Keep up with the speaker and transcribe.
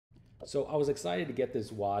So I was excited to get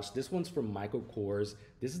this watch. This one's from Michael Kors.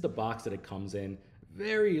 This is the box that it comes in.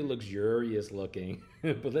 Very luxurious looking.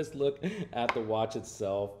 But let's look at the watch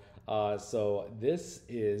itself. So this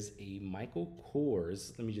is a Michael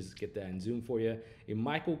Kors. Let me just get that and zoom for you. A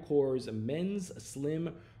Michael Kors men's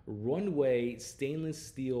slim runway stainless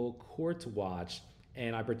steel quartz watch.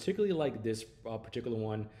 And I particularly like this particular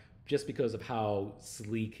one just because of how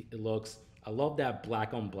sleek it looks. I love that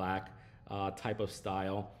black on black type of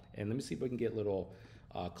style. And let me see if I can get a little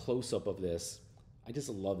close-up of this. I just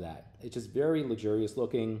love that. It's just very luxurious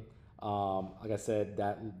looking. Like I said,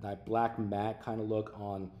 that black matte kind of look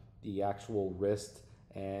on the actual wrist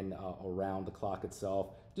and around the clock itself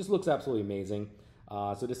just looks absolutely amazing.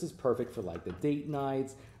 So this is perfect for like the date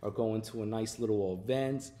nights or going to a nice little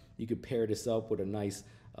event. You could pair this up with a nice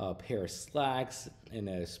pair of slacks and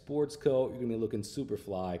a sports coat. You're gonna be looking super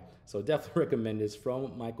fly. So definitely recommend this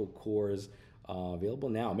from Michael Kors. Available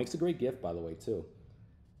now. Makes a great gift, by the way, too.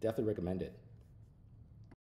 Definitely recommend it.